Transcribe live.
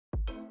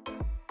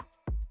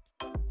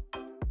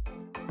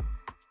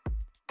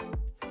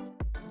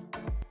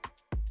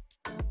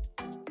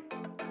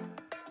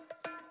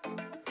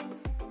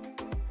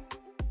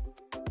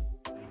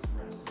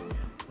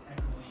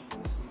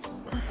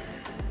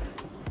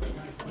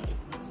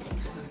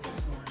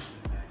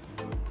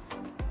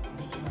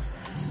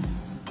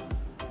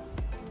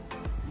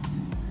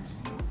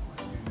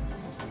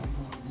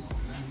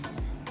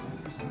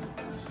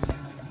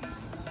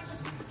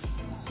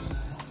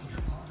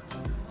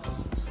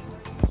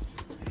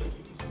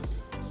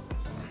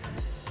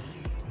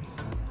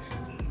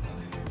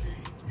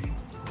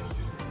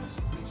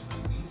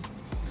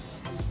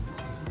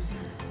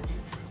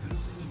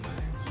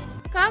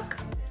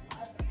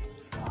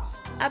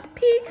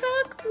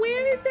peacock?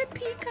 Where is the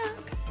peacock?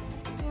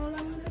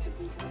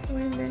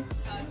 Where is it?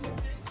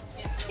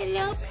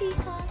 Hello,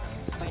 peacock.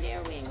 For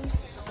their wings,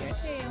 their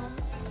tail.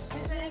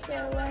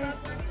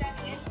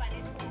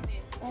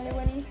 Only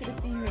when you see the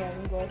female,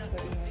 you go for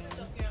the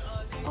male.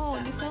 Oh,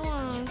 this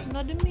one.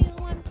 Not the male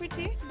one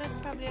pretty? That's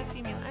probably a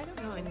female. I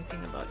don't know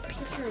anything about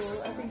peacock.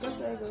 True, I think that's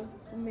like the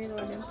male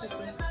one and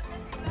pretty.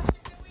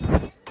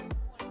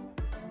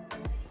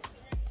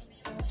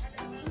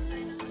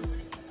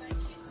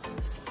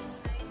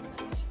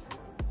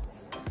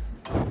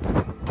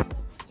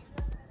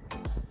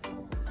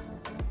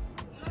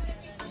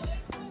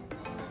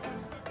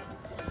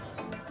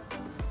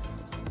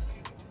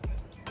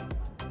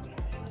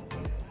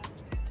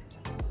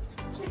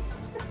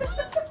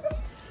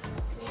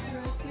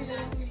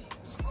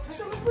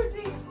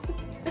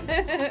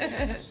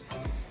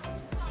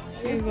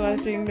 She's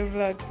watching the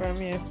vlog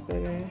from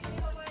yesterday.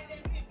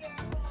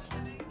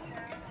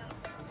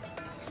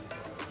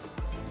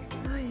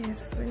 Oh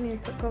yes, we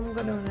need to come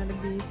go down at the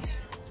beach.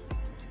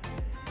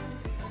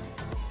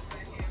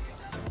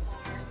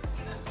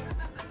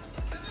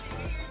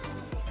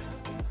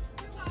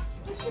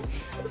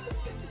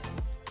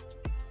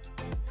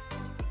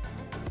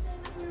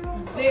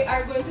 They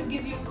are going to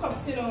give you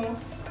cups, you know.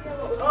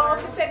 Oh,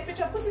 if you take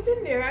picture, put it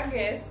in there, I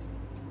guess.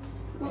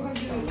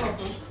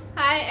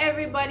 Hi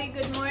everybody,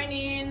 good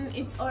morning.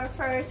 It's our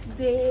first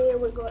day.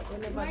 We're going to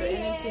never do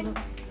anything.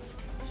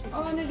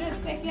 Oh, no,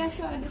 just take your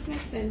salad. This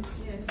makes sense.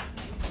 Yes.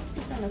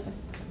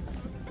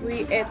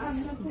 We ate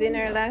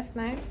dinner last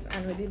night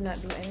and we did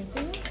not do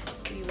anything.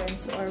 We went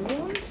to our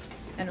room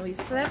and we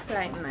slept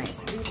like nice,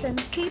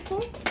 decent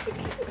people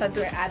because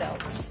we're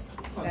adults.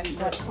 That's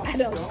what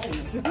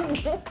adults do.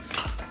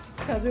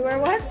 Because we were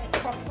what?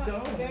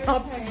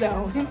 Up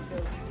down.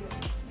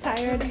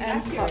 Tired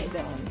and up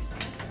down.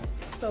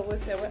 So we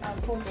said we're on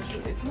photo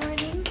shoot this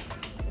morning.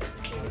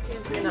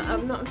 We don't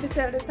have nothing to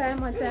tell the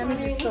time. What time is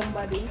it,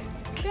 somebody?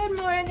 Good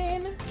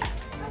morning.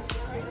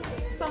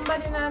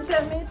 Somebody not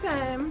tell me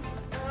time.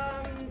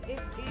 It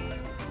is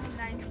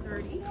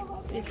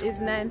 9:30. It is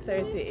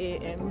 9:30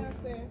 a.m.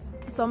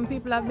 Some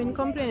people have been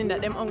complaining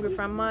that them hungry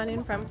from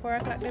morning, from 4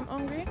 o'clock them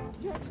hungry.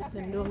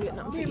 Them don't get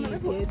nothing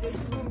to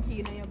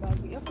eat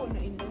yet.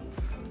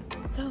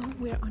 So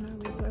we're on our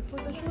way to our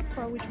photo shoot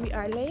for which we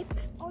are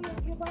late.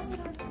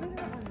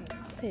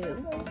 So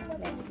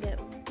let's go.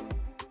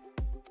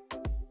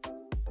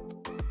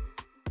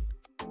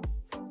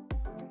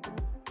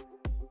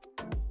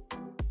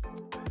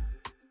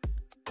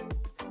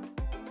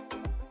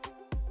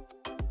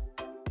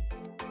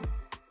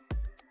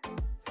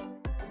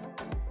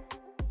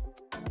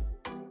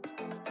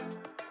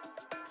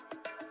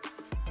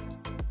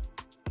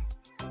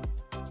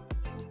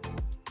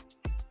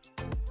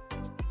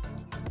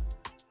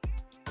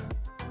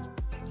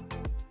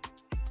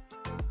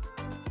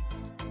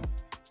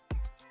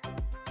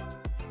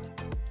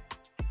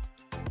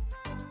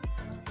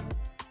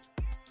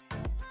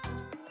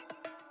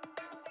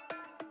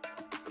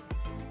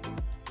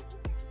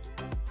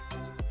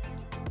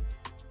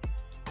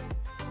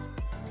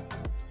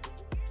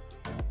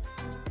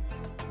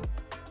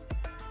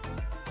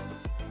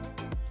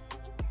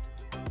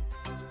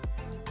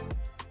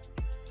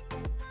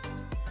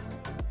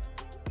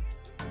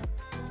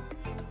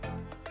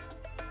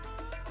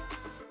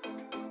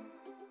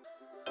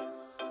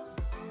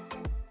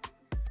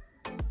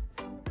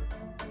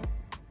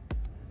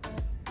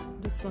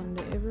 The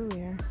Sunday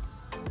everywhere.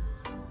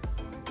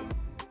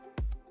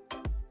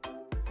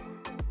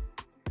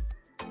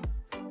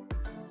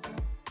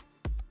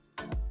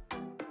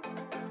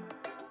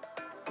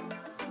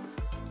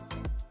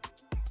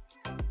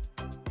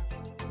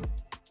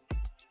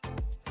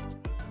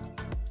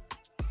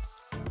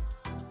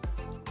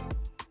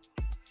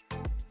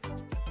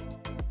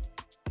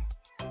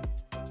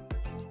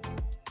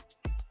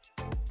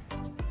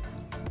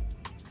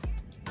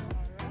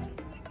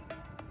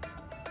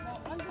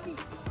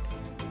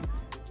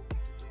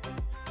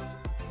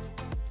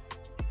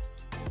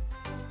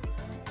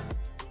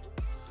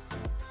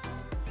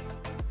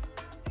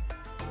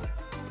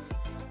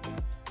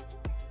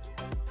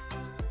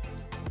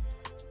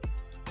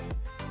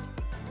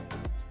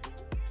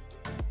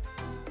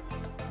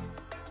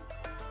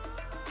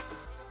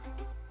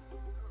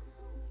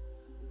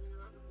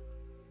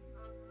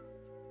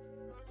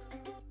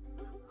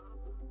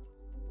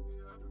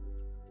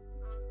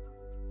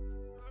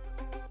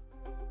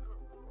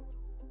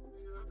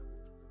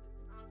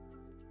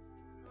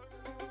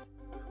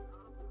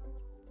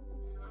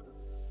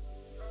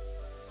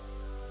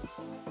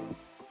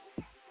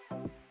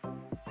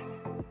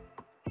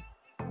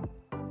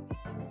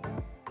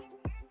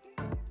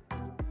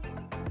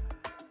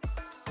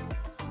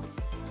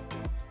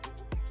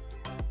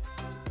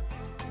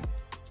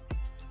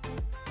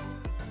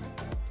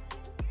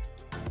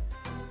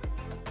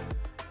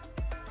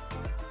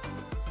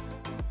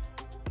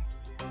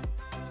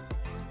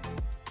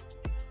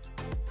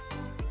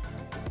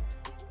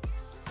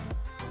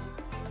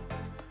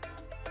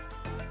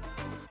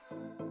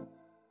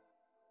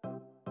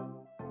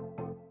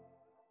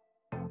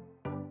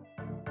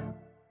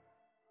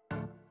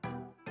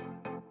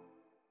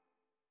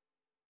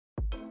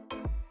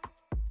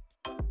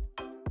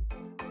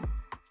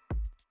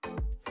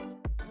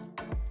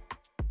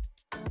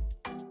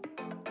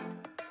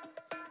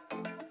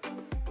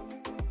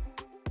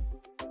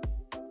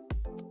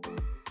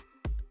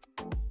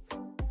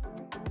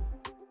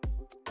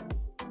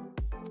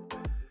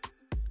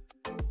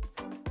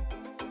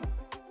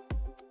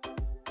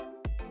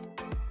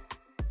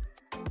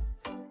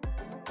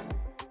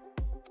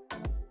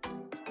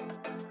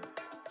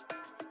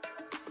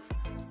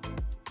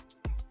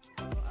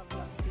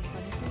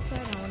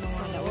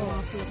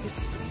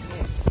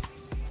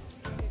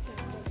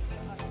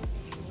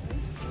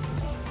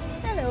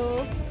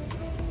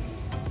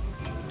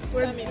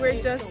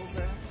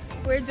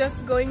 we're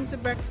just going to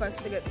breakfast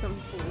to get some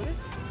food.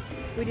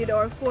 We did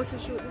our photo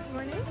shoot this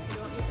morning. You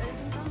don't eat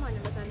anything from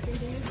morning, but I'm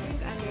drinking this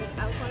drink and there's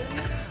alcohol in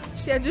it.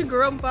 She had your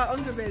grandpa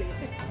underbelly.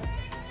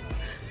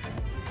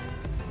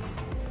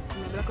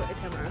 Look at the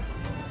camera.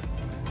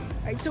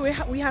 Right, so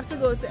we have to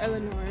go to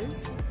Eleanor's.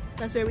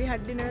 That's where we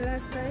had dinner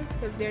last night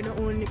because they're the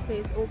only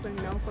place open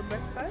now for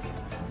breakfast.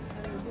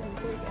 And we didn't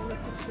take any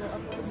picture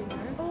of the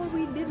dinner. Oh,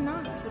 we did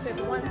not. We took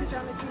one picture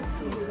of the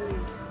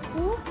teaspoon.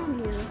 Who?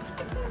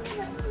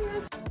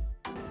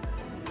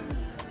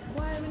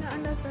 Why I don't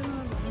understand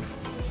how that?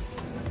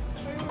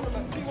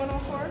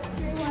 3104?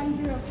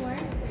 3104.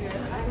 Yes.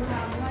 And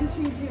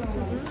 1301.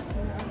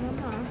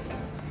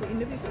 So in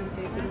the people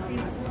place with my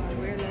mask on,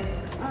 we're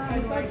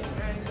like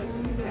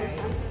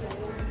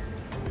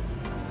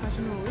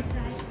Fashion Road.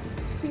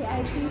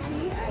 PICC.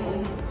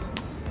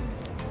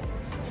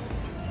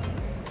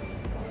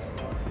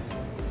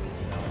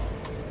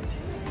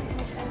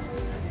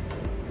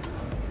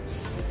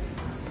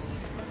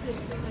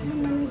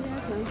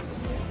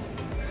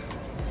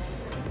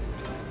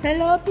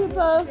 Hello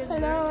people.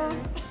 Hello.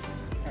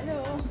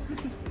 Hello.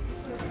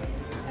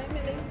 Hi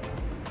Millie.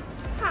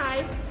 Hi.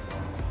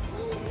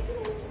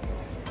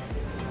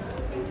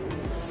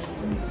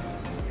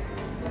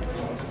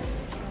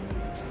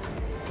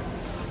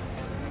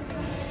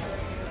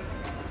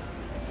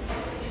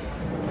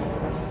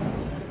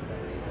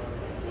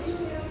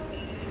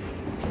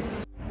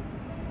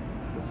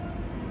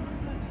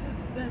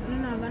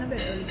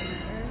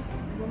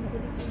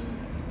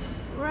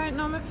 Right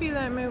now I feel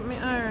like my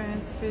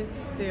irons fit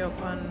stay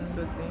up and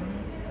do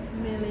things.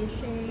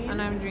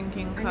 And I'm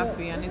drinking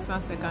coffee and it's my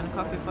second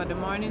coffee for the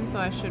morning, so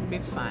I should be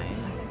fine.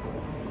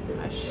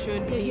 I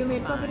should be You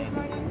made fine. coffee this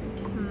morning?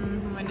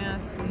 When I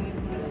sleep.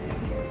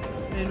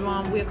 I didn't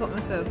want to wake up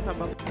myself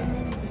properly.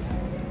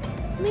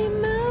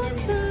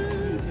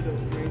 Mimosas.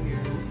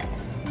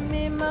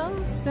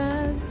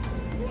 Mimosas.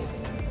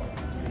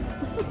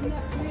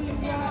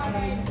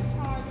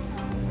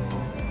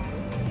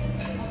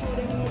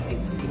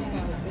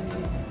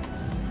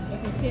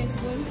 Tastes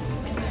good.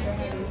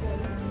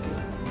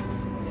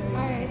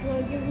 Alright,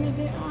 well give me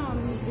the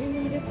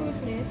fruit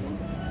plate.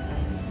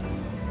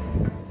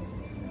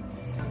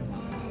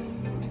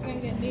 I can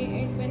get the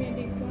egg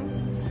benedict one.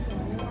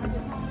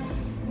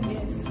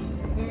 Yes.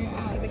 Very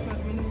hard.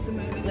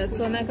 That's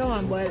one I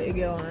can boil egg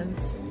once.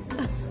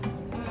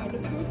 The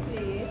fruit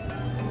plate,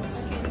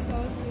 chicken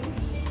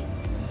saltfish,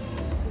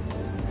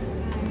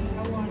 and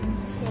I want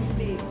some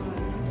bacon.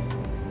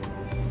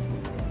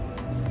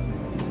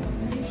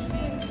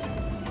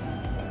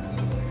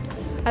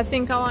 I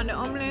think I want the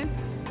omelette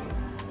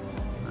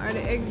or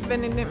the eggs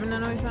benedict. I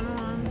don't know which one I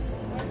want.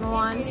 I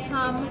want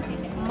ham,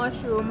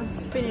 mushroom,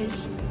 spinach,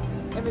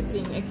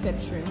 everything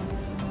except shrimp.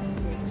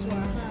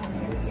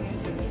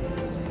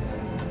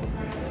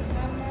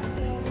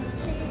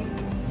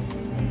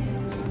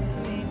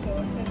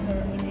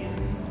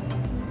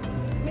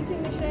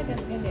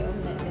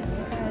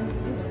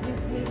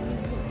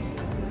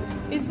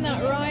 It's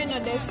not raw, you know,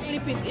 they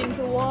slip it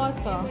into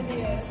water.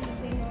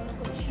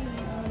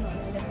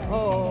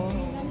 Oh,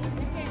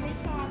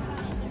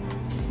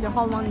 the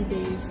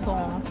hollandaise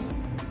sauce.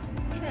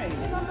 Try it.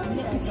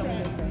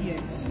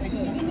 Yes. We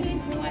need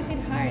to want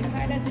it hard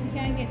as we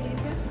can get it.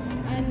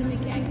 And we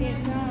can get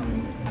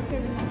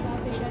serving a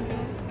saltfish as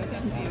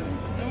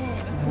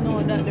well. No,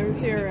 that the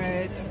root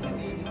right.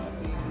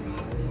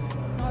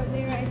 How's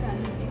it right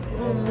hand?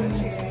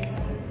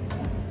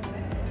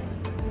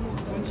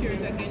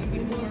 Cheers again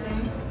with more.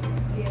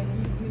 Yes.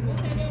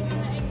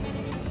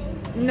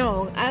 No,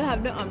 I'll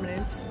have the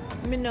omelette.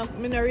 Me not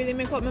really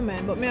make up my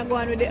mind, but me I go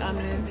on with the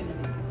omelette.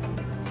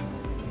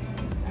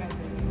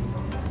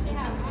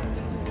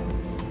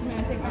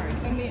 Alright,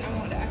 for me, I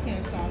want the ackee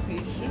and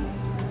saltfish.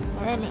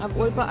 Alright, me have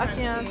all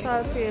ackee and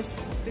saltfish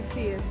to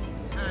taste.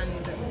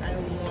 And I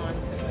want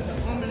the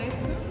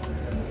omelette.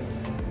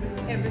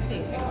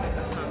 Everything except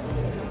the ham.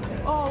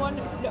 Oh, when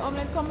the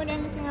omelette come with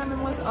anything, I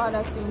must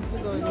order things to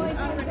go with. No, it's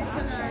already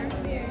options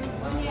there.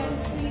 Onion,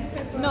 sweet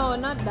pepper. No,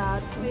 not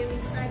that. Wait,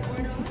 inside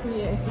or no?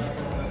 Yeah.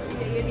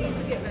 You need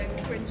to get like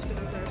French toast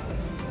or something.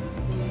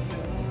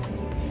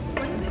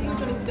 What is it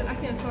usually, the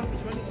ackee and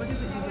saltfish, what is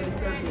it usually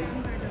served with?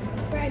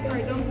 Fried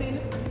dumpling.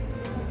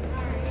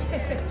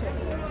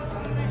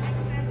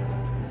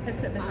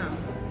 Except the ham.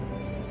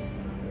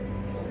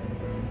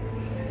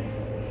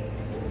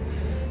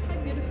 Hi,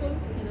 beautiful.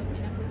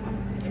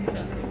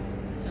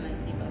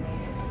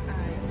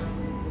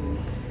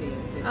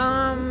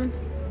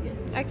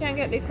 I can't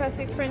get the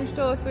classic French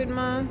toast with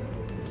my.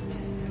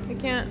 I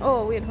can't.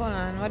 Oh wait, hold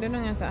on. What do you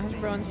know? Hash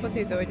browns,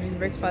 potato with this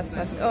breakfast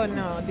sauce. Oh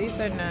no, these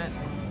are not.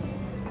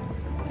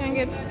 Can't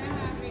get.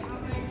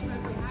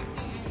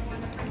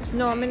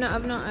 No, I not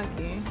have no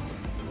ackee.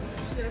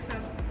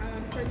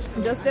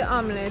 Just the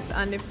omelette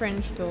and the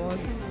French toast.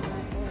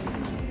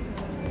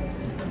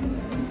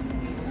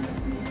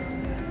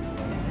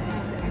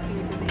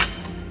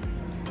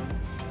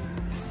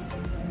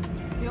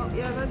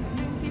 You ever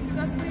drink tea to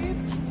go sleep?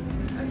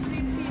 A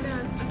sleep tea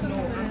that? No,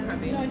 I'm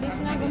having. No, this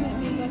is not going to make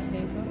me go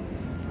sleep.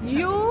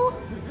 You?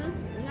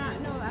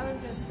 No, I was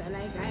just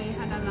like, I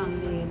had a long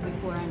day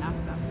before and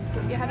after.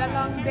 You had a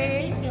long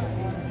day?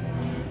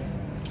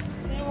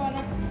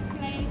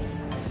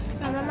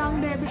 And a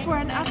long day before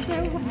and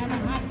after.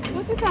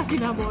 What you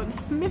talking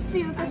about? Me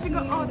feel that she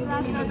got out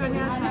last night when you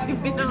were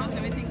sleeping. No, so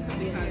I think so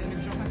because I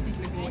drop a sleep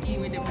like what you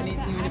were there on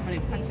it, you were there on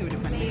it, patio there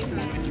on it.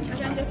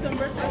 And just some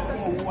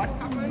breakfast. What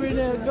happened? We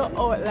didn't go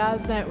out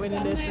last night when you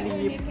were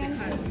asleep.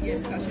 Because,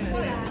 yes, because she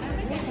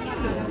said, what's up,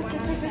 though?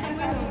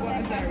 I'm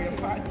going to a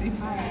party. So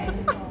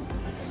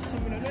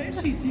I'm not doing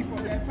shitty for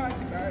their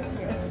party, guys.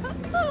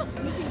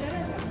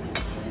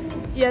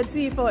 You had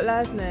tea out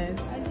last night.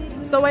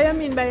 So what you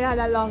mean by you had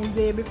a long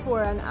day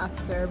before and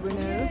after,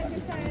 Brunel?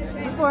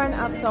 Before and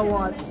after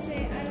what?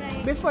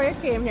 Before you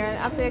came here and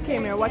after you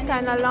came here, what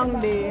kind of long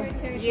day?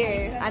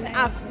 Yeah, and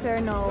after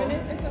now?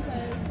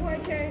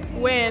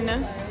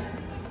 When?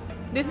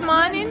 This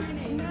morning?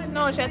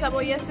 No, she was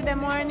about yesterday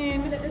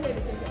morning.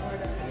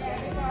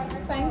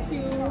 Thank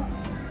you.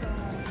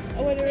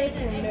 Oh, what the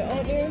restroom? They're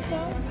out there,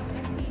 so?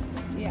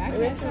 Yeah, The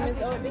restroom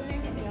is out there.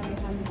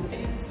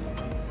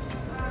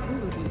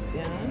 Ooh, this,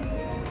 yeah.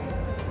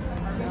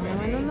 So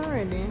I'm going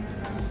already.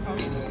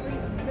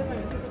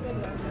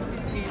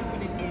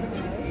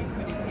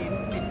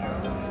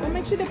 What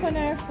makes you dip on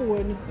her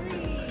phone?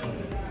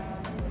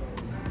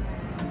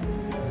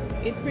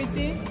 It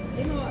pretty?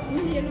 You know,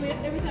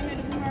 every time I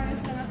do more, I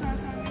stand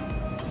across from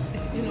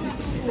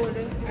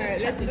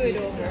Alright, let's do it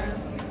over.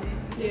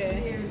 Yeah.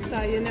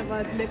 So you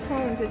never, the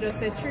count is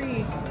just a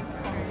 3.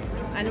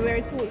 And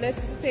we're two,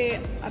 let's stay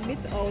a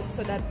bit out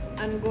so that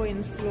I'm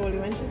going slowly.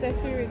 When she said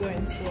 3, we're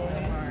going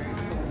slowly.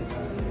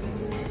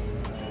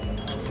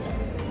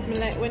 Me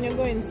like when you're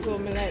going slow,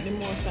 me like the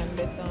motion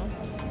better.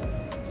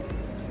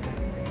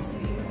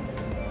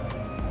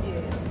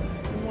 Yeah,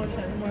 the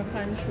motion more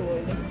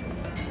controlled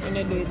when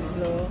you do it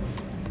slow.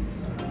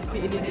 If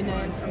you eat it in a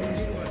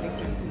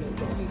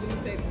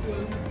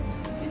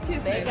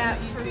they got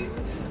fruit.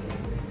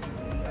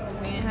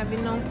 We ain't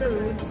having no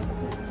fruit.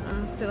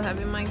 I'm still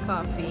having my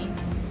coffee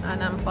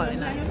and I'm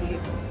falling asleep.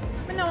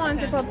 I don't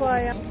want a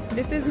papaya.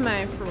 This is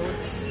my fruit.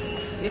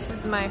 This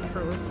is my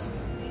fruit.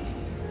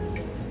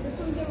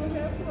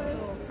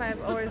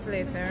 5 hours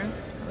later,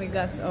 we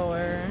got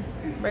our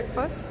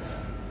breakfast.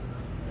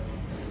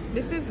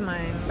 This is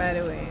mine, by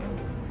the way.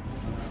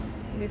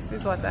 This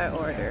is what I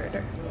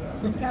ordered.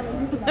 the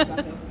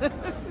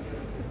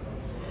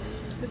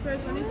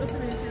first one is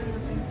open.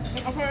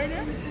 I've heard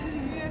it.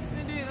 Yes,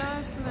 we did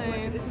last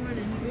night. This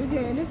morning.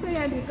 Okay, this way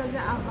I do because you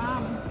have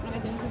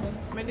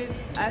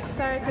I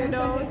started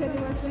out. They said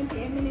it was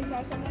 28 minutes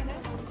or something like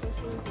that.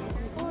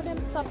 Oh, them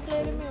stop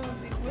playing the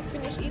music. We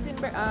finished eating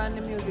and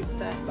the music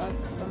started back.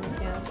 So we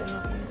can't say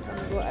nothing. So we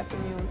go at the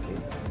music.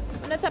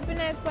 I'm not happy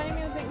nice for the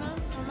music now.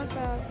 I'm not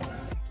talking.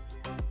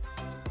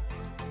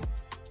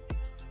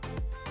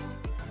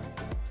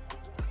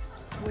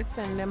 We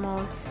send them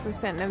out. We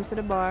sent them to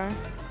the bar.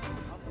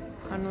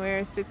 And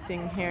we're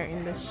sitting here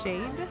in the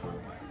shade.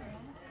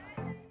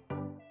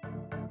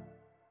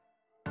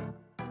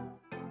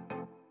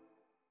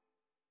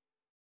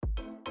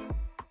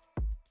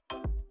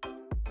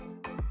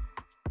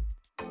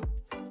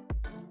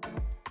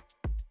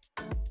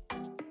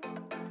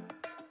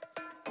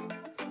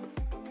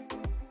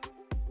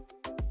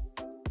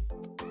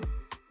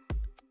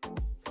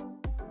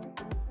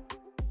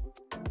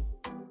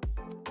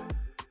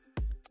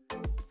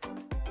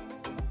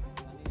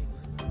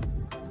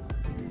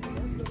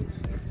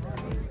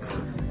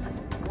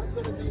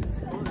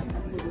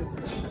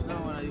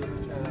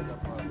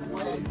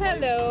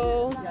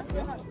 Hello.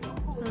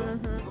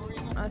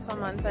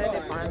 Someone said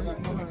it one.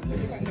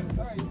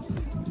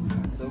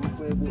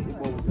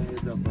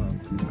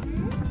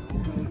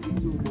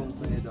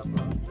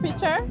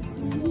 Picture?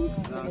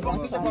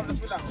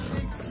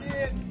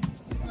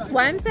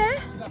 What I'm saying?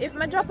 If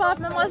I drop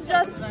off, I must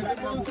just...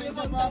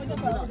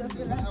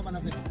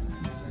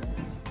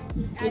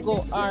 You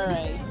go,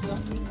 alright.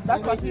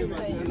 That's what you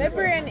say. My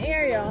brain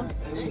area.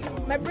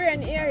 My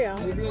brain area.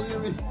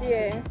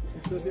 Yeah.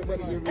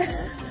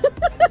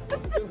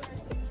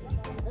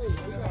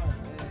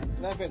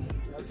 No.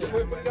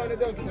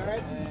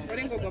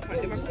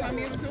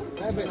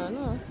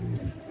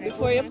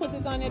 Before you put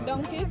it on your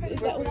donkey, is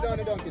that put it on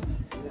the donkey?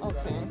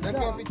 Okay. That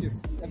can't fit you.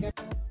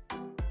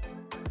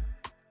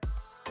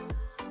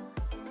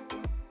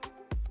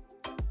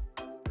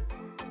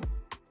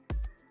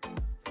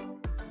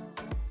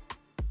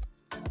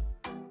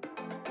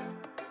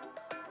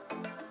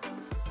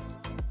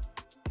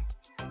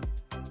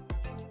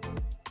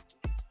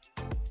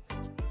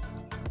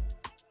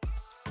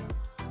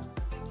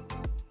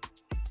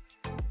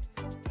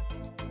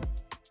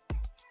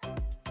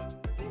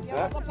 You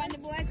walk up on the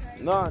boat?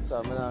 No, sir,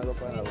 I'm not going to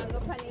go on the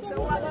boat.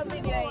 So what are we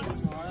doing?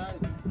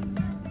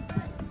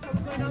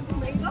 We're going on to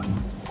Mega?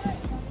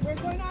 We're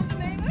going on to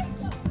Mega?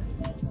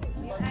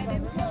 Yeah, I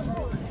didn't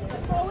know.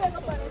 So we're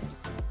up on it.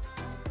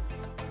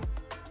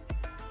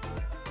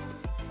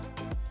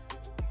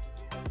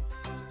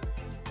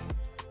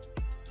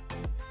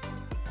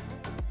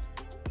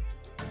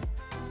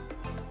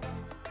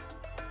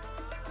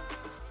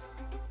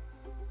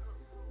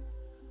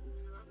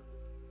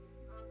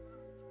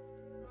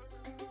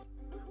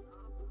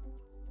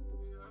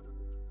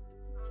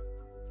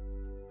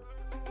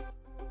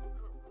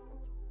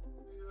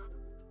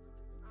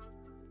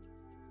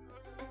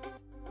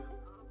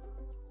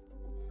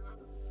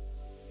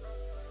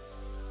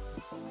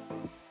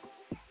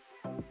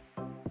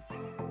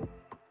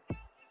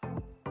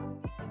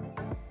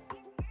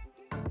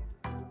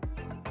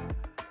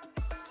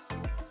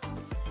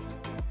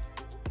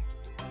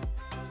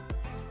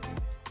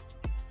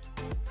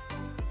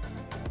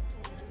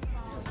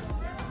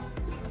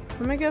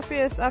 Make your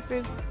face a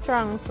bit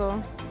strong,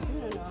 so.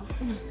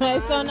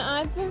 It's on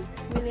hot.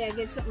 Maybe I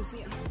get something for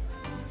you.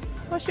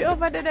 But she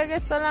over there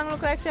get so long,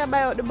 look like she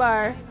buy out the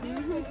bar.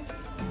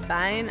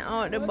 Dine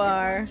out the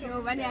bar. She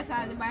over there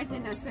call the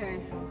bartender, sir.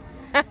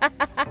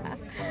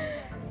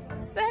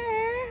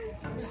 Sir.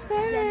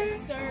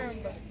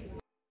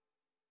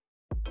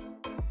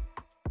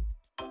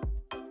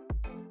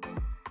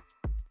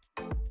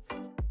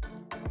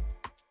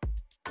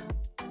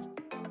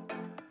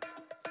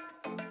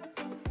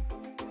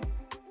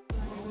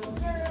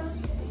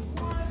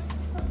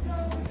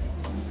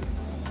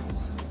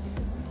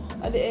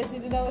 Oh, the AC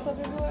did that with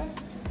before?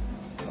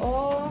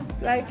 Oh,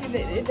 like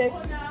it.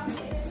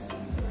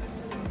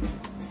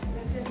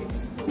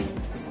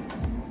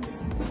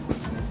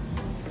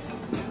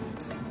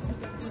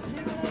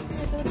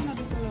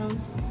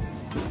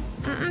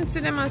 See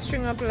them a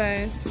string up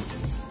lights.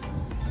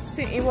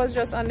 See, it was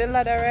just on the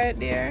ladder right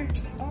there.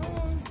 Oh.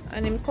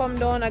 And him come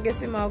down, I guess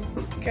him a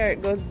carry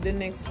it go to the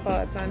next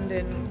part, and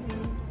then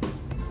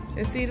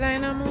you see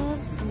line a move?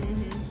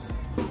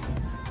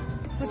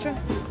 Watch out.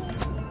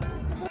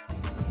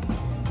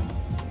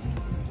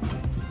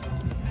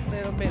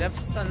 Little bit of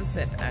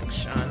sunset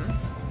action.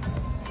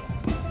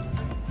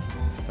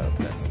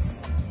 Focus.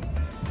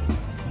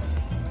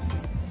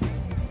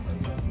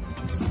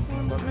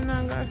 Oh, but me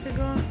not gonna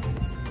figure.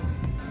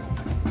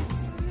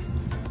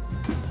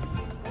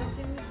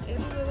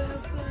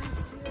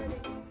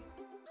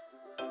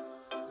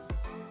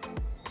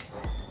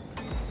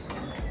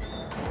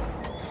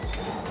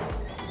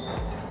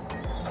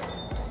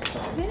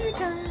 Dinner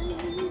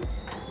time.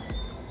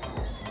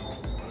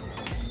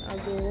 I'll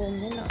go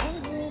home in the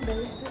hungry, but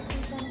it's still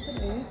fun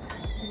today.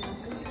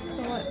 So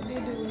what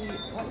did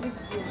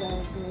you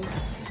guys miss?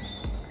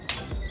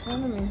 What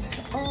do I miss?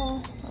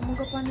 Oh, I'm gonna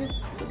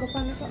go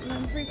find something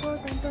and freak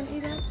out and don't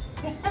eat it.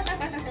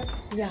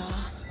 Yeah.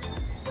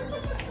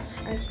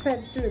 I sped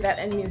through that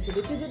and muted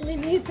it. You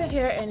didn't need to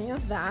hear any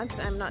of that.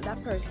 I'm not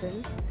that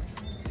person.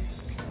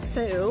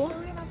 So,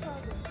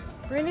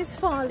 rain is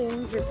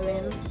falling,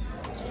 drizzling.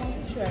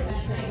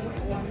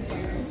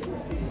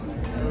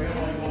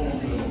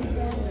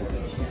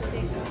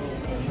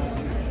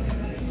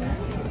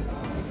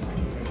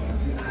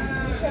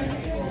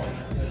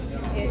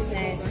 It's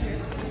nice.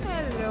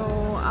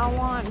 Hello, I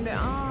want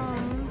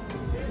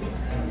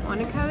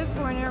the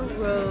California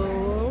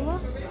roll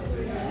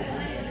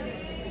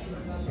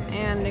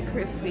and the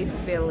crispy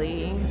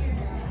Philly.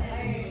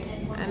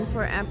 And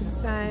for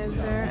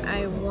appetizer,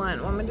 I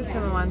want one minute I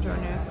want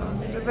on here, so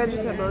the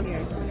vegetables,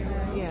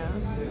 yeah,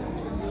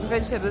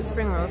 vegetable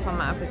spring roll for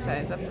my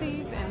appetizer,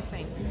 please and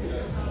thank you.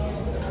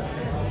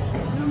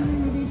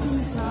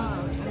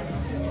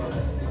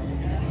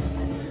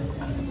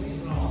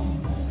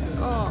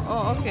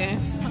 Oh, okay.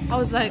 I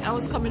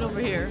was coming over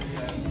here.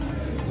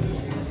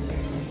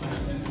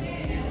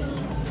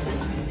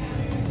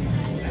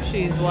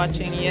 She's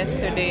watching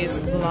yesterday's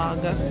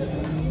vlog.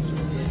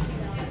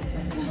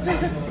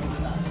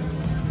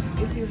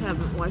 If you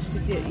haven't watched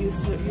it yet, you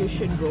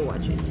should go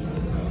watch it.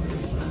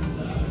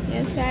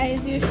 Yes,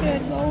 guys, you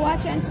should go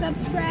watch and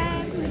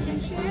subscribe, click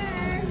and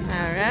share.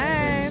 All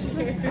right.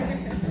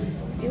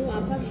 You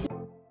want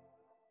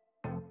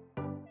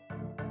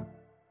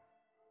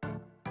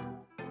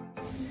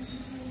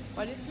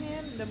What is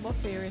name? The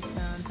buffet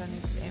restaurant, and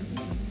it's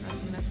empty.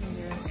 Nothing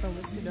there. So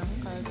we sit down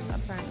because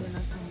apparently we're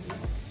not hungry.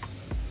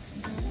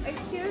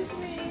 Excuse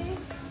me.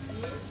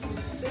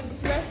 The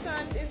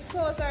restaurant is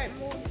closed, or it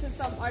moved to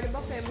or the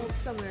buffet moved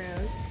somewhere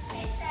else.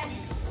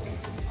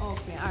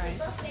 Okay,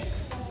 alright.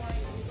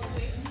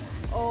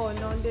 Oh,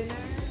 no dinner?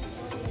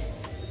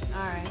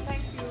 Alright,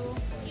 thank you.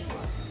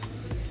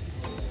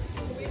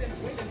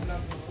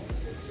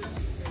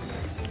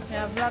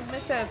 Yeah, vlog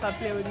myself, I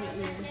play with me.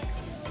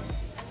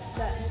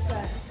 That's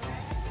that.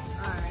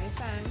 Alright,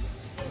 thanks.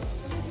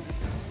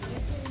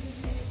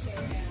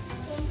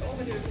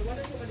 Over there, so what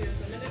is over there?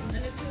 So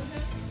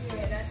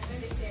yeah, that's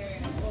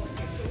Mediterranean.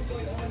 Okay, so we're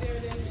going over there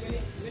then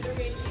when the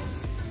rain is.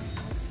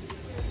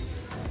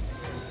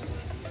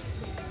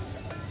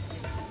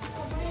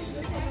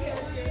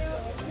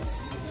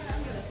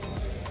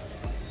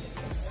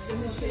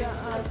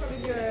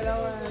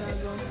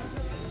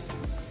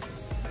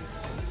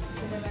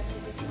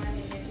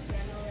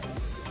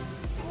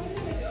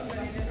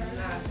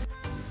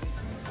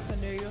 So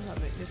there you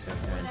have it. This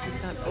restaurant is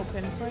not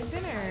open for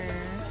dinner.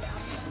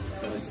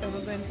 So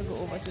we're going to go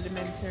over to the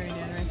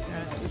Mediterranean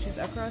restaurant, which is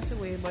across the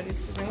way, but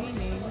it's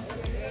raining.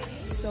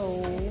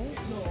 So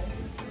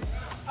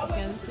you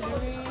can see the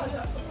rain.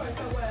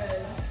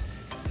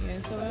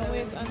 Yeah, so we'll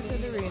wait until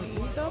the rain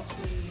eases up.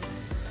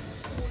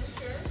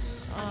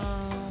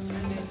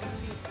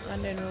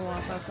 And then we'll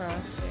walk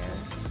across there.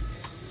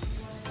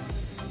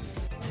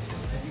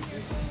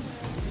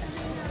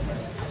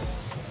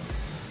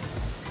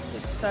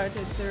 It's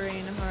started to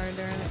rain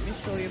harder. Let me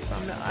show you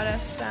from the other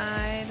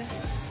side.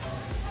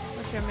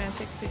 Okay, I'm gonna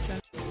take a picture.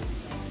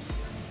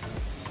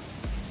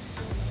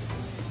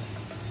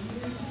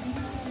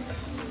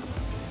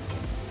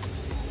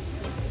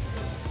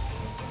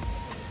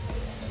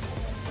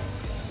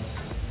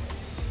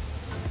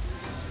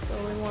 So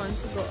we want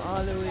to go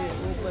all the way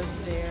over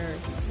there.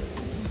 So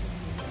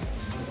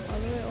all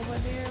the way over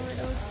there where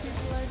those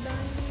people are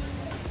dining.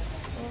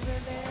 Over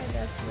there,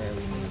 that's where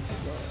we need to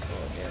go.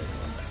 Oh, there we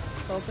go.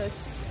 Focus.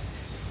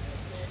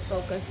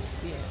 Focus.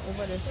 Yeah,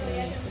 over there. So we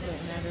need to go in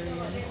another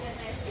room.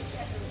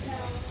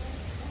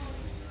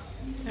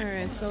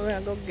 Alright, so we're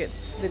gonna go get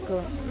the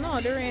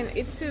no, the rain,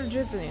 it's still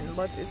drizzling,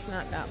 but it's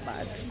not that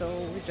bad. So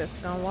we're just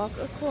gonna walk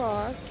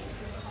across.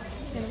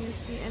 Can you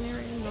see any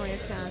rain? No, you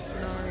can't see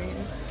no rain.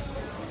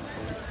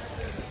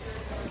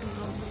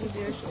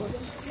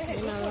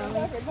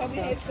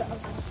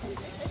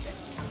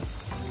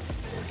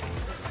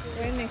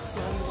 Where next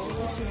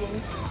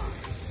one?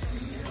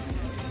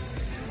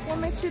 What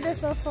makes you there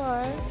so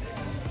far?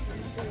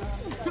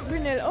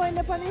 Brunel, oh, end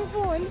up on your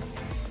phone.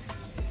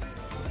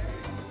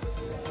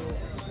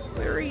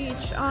 We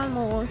reach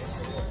almost.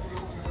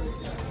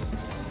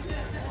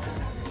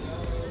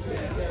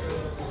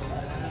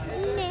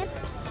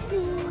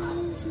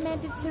 Neptune's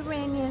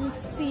Mediterranean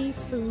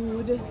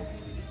seafood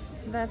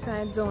that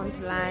I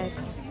don't like.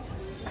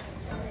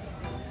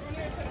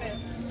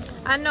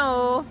 I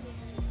know.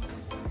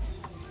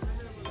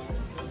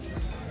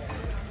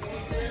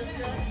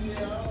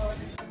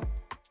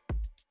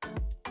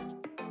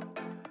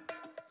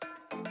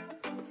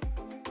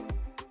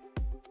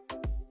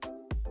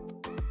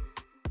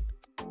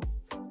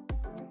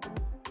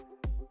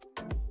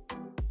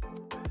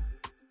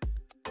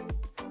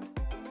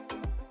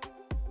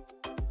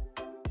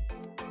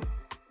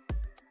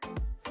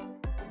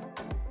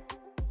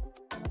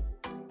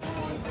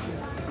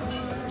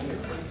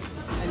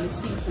 And the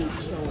seafood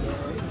shoulder.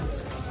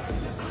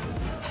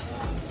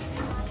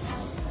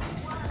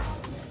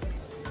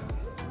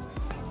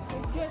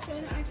 Just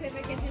want to ask if I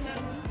get you now.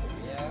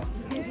 Yeah.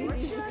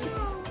 What's your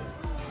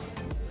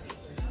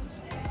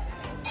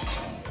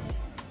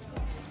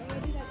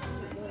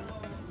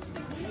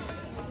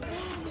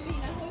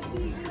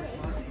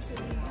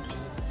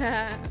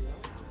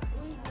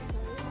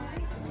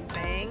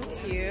Thank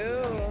you.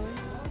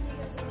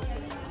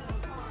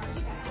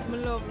 I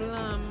love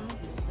lamb.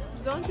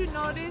 Don't you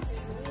know this?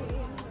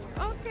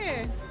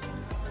 Okay.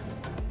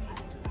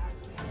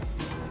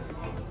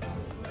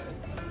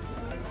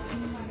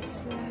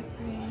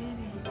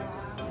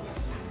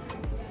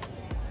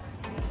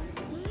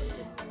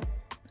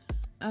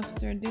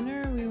 After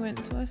dinner, we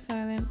went to a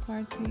silent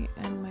party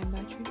and my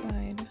battery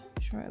died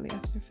shortly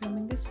after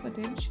filming this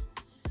footage.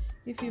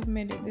 If you've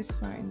made it this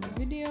far in the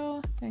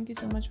video, thank you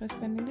so much for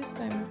spending this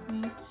time with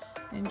me,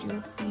 and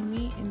you'll see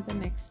me in the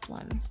next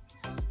one.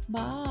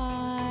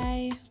 Bye!